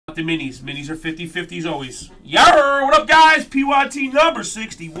the minis. Minis are 50-50s always. Yarr! What up, guys? PYT number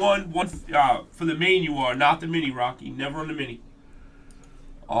 61. For the main you are, not the mini, Rocky. Never on the mini.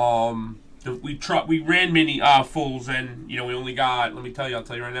 We ran mini fulls, and you know we only got. I'll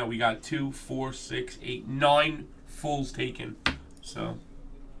tell you right now, we got 2, 4, 6, 8, 9 fulls taken. So,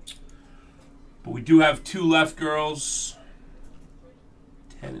 but we do have 2 left, girls.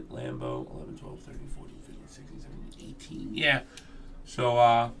 10 at Lambo, 11, 12, 13, 14, 15, 16, 17, 18. Yeah.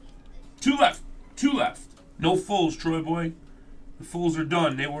 So, 2 left. 2 left. No fulls, Troy boy. The fulls are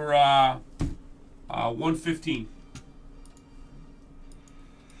done. They were 115.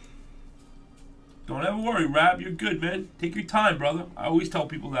 Don't ever worry, Rab. You're good, man. Take your time, brother. I always tell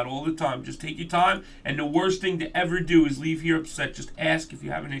people that all the time. Just take your time. And the worst thing to ever do is leave here upset. Just ask if you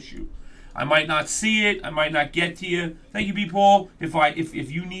have an issue. I might not see it. I might not get to you. Thank you, B. Paul.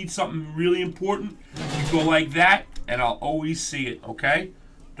 If you need something really important, you go like that, and I'll always see it, okay?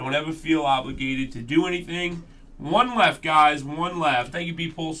 Don't ever feel obligated to do anything. 1 left, guys. 1 left. Thank you,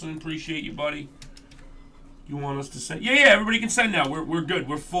 B. Paulson. Appreciate you, buddy. You want us to send? Yeah, everybody can send now. We're good.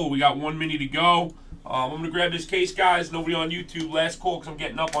 We're full. We got 1 mini to go. I'm going to grab this case, guys. Nobody on YouTube. Last call because I'm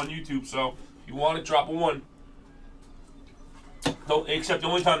getting up on YouTube. So if you want it, drop a 1. Except the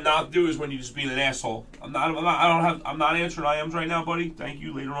only time not to do is when you're just being an asshole. I'm not answering IMs right now, buddy. Thank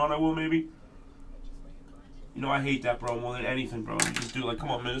you. Later on I will, maybe. You know I hate that, bro, more than anything, bro. You just do like, come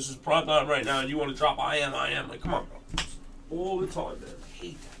on, man. This is prime time right now, and you want to drop IM. Like, come on, bro. All the time, man. I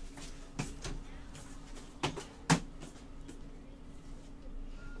hate that.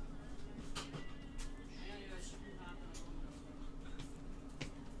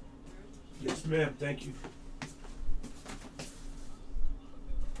 Yes, ma'am. Thank you.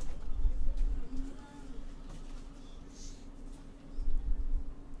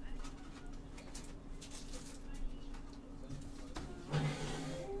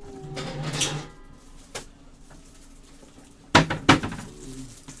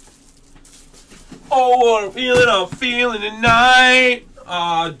 Oh, I'm feeling tonight.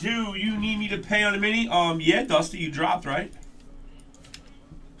 Do you need me to pay on a mini? Yeah, Dusty, you dropped, right?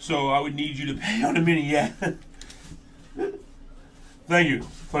 So I would need you to pay on a mini, yeah. Thank you.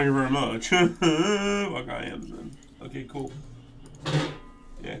 Thank you very much. Fuck I am, son. Okay, cool.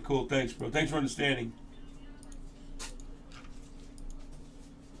 Yeah, cool. Thanks, bro. Thanks for understanding.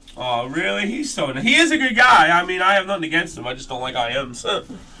 Oh, really? He is a good guy. I mean, I have nothing against him. I just don't like IMs.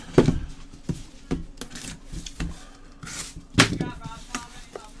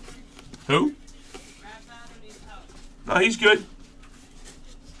 Who? No, he's good.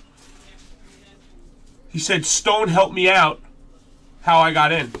 He said, Stone helped me out. How I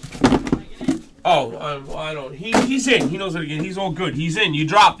got in. Oh, I don't. He's in. He knows it again. He's all good. He's in. You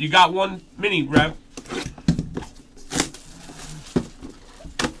dropped. You got 1 mini, Rev.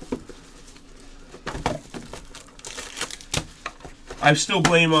 I still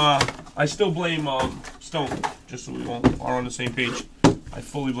blame Stone. Just so we all are on the same page. I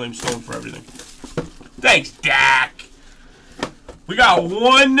fully blame Stone for everything. Thanks, Dak. We got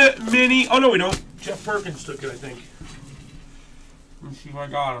 1 mini. Oh no, we don't. Jeff Perkins took it, I think. Let me see if I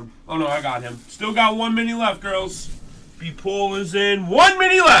got him. Oh, no, I got him. Still got 1 mini left, girls. B-Pool is in. 1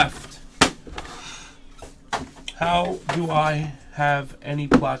 mini left. How do I have any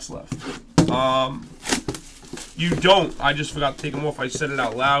plots left? You don't. I just forgot to take them off. I said it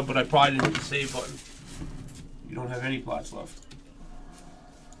out loud, but I probably didn't hit the save button. You don't have any plots left.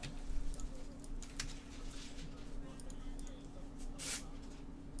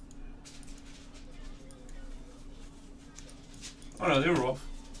 Oh no, they were off.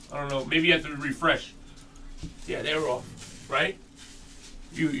 I don't know. Maybe you have to refresh. Yeah, they were off, right?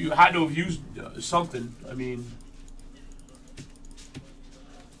 You had to have used something. I mean,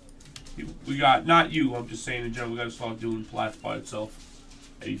 we got, not you. I'm just saying in general. We got to start doing plats by itself.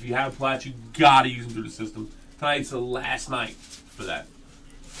 And if you have plats, you gotta use them through the system. Tonight's the last night for that.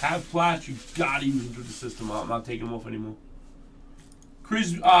 Have plats, you gotta use them through the system. I'm not taking them off anymore.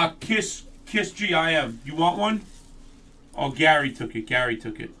 Chris, Kiss GIM. You want one? Oh, Gary took it. Gary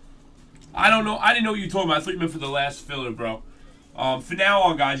took it. I don't know. I didn't know what you were talking about. I thought you meant for the last filler, bro. For now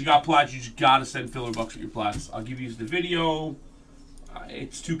on, guys, you got plats. You just got to send filler bucks with your plats. I'll give you the video.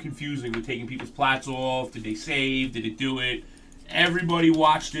 It's too confusing with taking people's plats off. Did they save? Did it do it? Everybody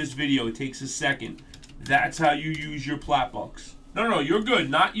watch this video. It takes a second. That's how you use your plat bucks. No, you're good.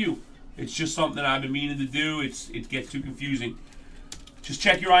 Not you. It's just something that I've been meaning to do. It gets too confusing. Just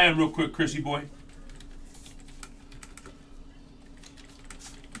check your IM real quick, Chrissy boy.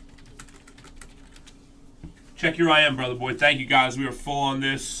 Check your IM, brother boy. Thank you, guys. We are full on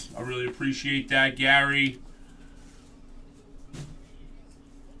this. I really appreciate that, Gary.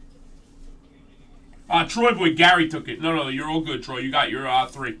 Troy boy, Gary took it. No, you're all good, Troy. You got your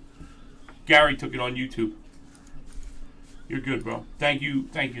 3. Gary took it on YouTube. You're good, bro. Thank you.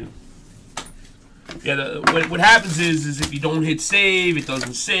 Yeah, what happens is if you don't hit save, it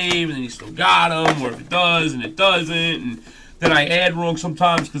doesn't save, and then you still got them, or if it does and it doesn't, and then I add wrong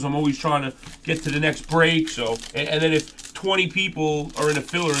sometimes because I'm always trying to get to the next break. So, and then if 20 people are in a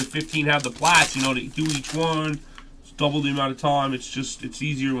filler and 15 have the plats, you know, to do each one, it's double the amount of time. It's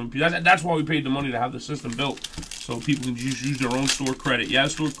easier when that's why we paid the money to have the system built, so people can just use their own store credit. Yeah,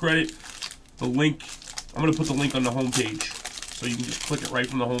 store credit. The link, I'm gonna put the link on the home page. So you can just click it right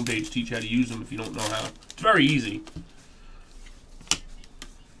from the homepage, teach how to use them if you don't know how. It's very easy.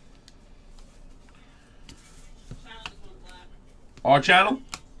 Our channel?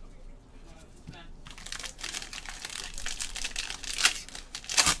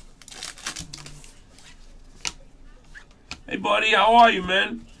 Hey buddy, how are you,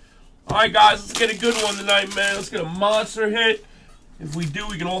 man? Alright guys, let's get a good one tonight, man. Let's get a monster hit. If we do,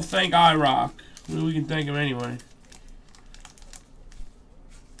 we can all thank iRock. We can thank him anyway.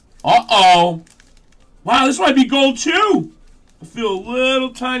 Uh-oh. Wow, this might be gold too. I feel a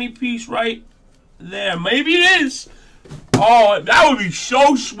little tiny piece right there. Maybe it is. Oh, that would be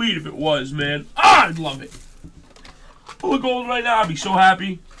so sweet if it was, man. Ah, I'd love it. Full of gold right now. I'd be so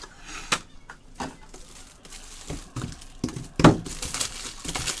happy.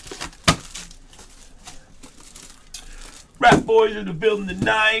 Rap boys in the building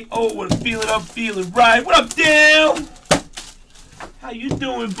tonight. Oh, what a feeling. I'm feeling right. What up, Dale? How you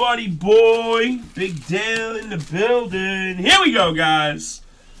doing, buddy boy? Big Dale in the building. Here we go, guys.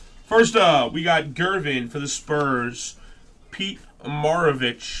 First up, we got Gervin for the Spurs. Pete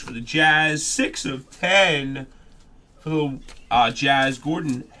Maravich for the Jazz. 6 of 10 for the Jazz.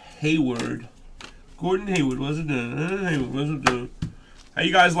 Gordon Hayward. Gordon Hayward, what's it doing? How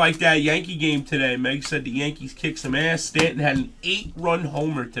you guys like that Yankee game today? Meg said the Yankees kicked some ass. Stanton had an 8-run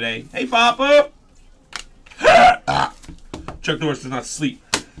homer today. Hey, Papa. Chuck Norris does not sleep.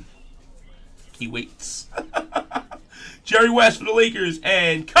 He waits. Jerry West for the Lakers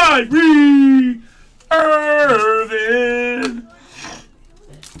and Kyrie Irving.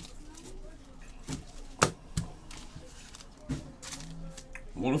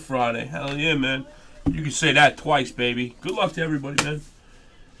 What a Friday. Hell yeah, man. You can say that twice, baby. Good luck to everybody, man.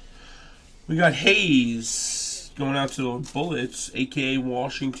 We got Hayes going out to the Bullets, a.k.a.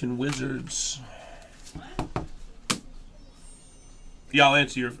 Washington Wizards. Yeah, I'll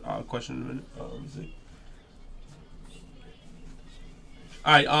answer your question in a minute. Let me see.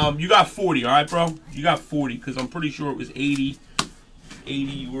 Alright, you got 40, alright, bro? You got 40, because I'm pretty sure it was 80. 80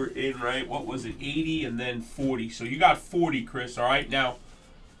 you were in, right? What was it? 80 and then 40. So you got 40, Chris, alright? Now,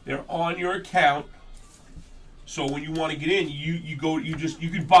 they're on your account. So when you want to get in, you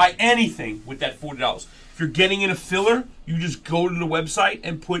can buy anything with that $40. If you're getting in a filler, you just go to the website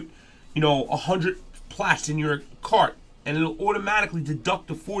and put, 100 plats in your cart. And it'll automatically deduct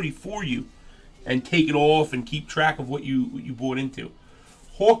the 40 for you and take it off and keep track of what you bought into.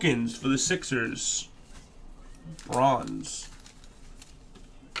 Hawkins for the Sixers. Bronze.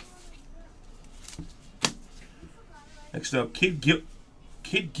 Next up, Kid Gilrich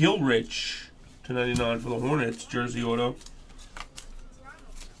to 99 for the Hornets. Jersey auto.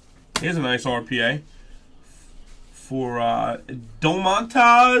 Here's a nice RPA for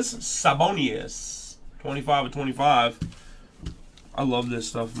Domantas Sabonis. 25 of 25. I love this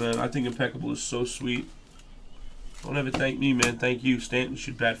stuff, man. I think Impeccable is so sweet. Don't ever thank me, man. Thank you. Stanton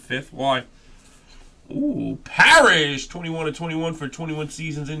should bat 5th. Why? Ooh, Parrish. 21 of 21 for 21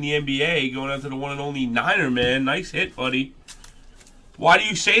 seasons in the NBA. Going out to the one and only Niner, man. Nice hit, buddy. Why do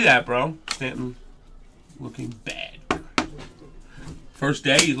you say that, bro? Stanton looking bad. First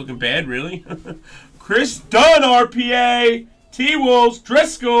day, he's looking bad, really? Chris Dunn, RPA. T-Wolves,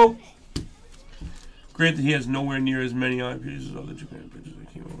 Driscoll. Granted, he has nowhere near as many IPs as other Japan pitchers that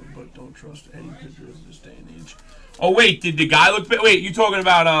came over, but don't trust any pitcher in this day and age. Oh, wait, did the guy look bad? Wait, you talking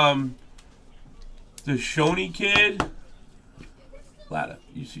about, the Shoney kid? Ladder.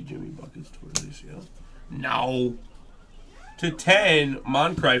 You see Jimmy Buckets towards ACL? No. To 10,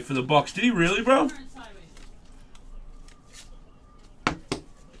 Moncrief for the Bucks. Did he really, bro?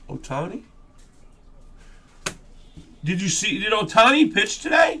 Ohtani? Did Ohtani pitch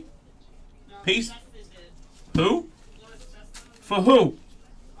today? Peace. Who? For who?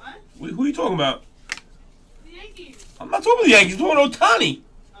 What? Who are you talking about? The Yankees. I'm not talking about the Yankees. I'm talking about Ohtani.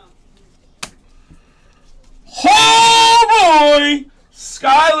 Oh boy!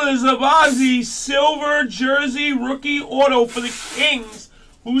 Skylar Zabazi, silver jersey rookie auto for the Kings.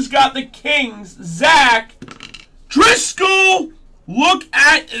 Who's got the Kings? Zach Driscoll. Look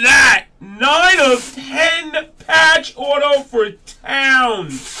at that. 9 of 10 patch auto for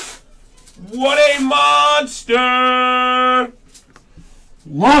Towns. What a monster.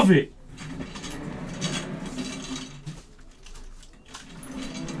 Love it.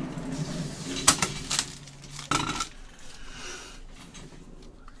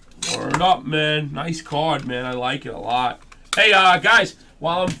 Word up, man. Nice card, man. I like it a lot. Hey, guys,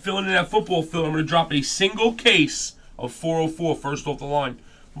 while I'm filling in that football film, I'm going to drop a single case of 404 first off the line.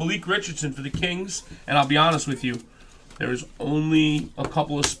 Malik Richardson for the Kings, and I'll be honest with you, there's only a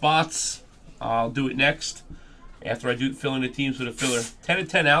couple of spots. I'll do it next after I do fill in the teams with a filler. 10 of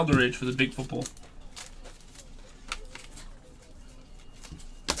 10 Alderidge for the big football.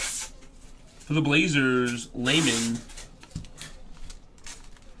 For the Blazers, Layman.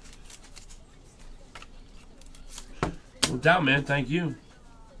 No doubt, man. Thank you.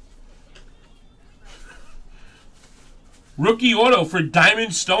 Rookie auto for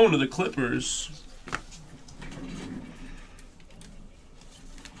Diamond Stone of the Clippers.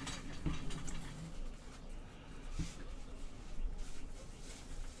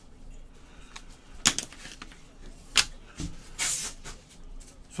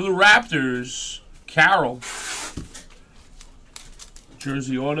 For the Raptors, Carroll.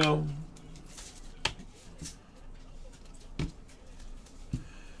 Jersey auto.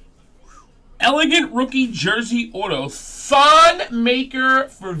 Elegant rookie jersey auto. Thon Maker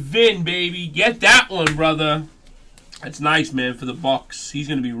for Vin, baby. Get that one, brother. That's nice, man, for the Bucks. He's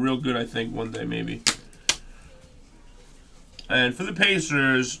going to be real good, I think, one day, maybe. And for the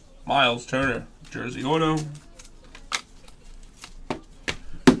Pacers, Miles Turner. Jersey auto.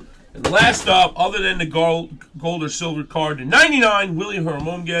 And last up, other than the gold or silver card, to 99, Willie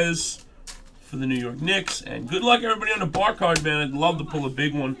Hernangomez for the New York Knicks. And good luck, everybody, on the bar card, man. I'd love to pull a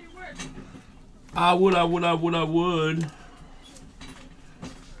big one. I would.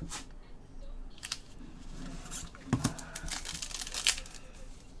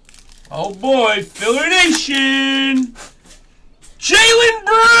 Oh boy, Filler Nation! Jaylen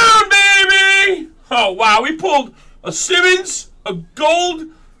Brown, baby! Oh wow, we pulled a Simmons, a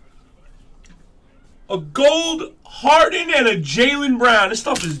gold Harden, and a Jaylen Brown. This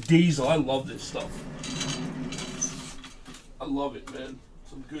stuff is diesel. I love this stuff. I love it, man.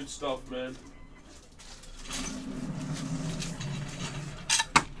 Some good stuff, man.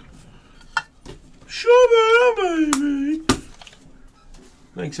 Sure, man, baby.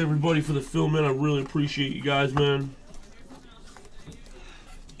 Thanks, everybody, for the film, man. I really appreciate you guys, man.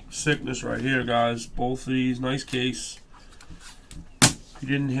 Sickness right here, guys. Both of these. Nice case. If you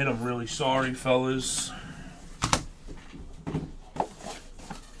didn't hit them, really sorry, fellas.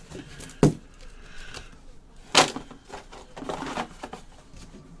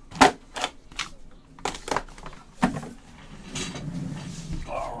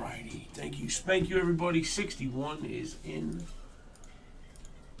 Thank you, everybody. 61 is in.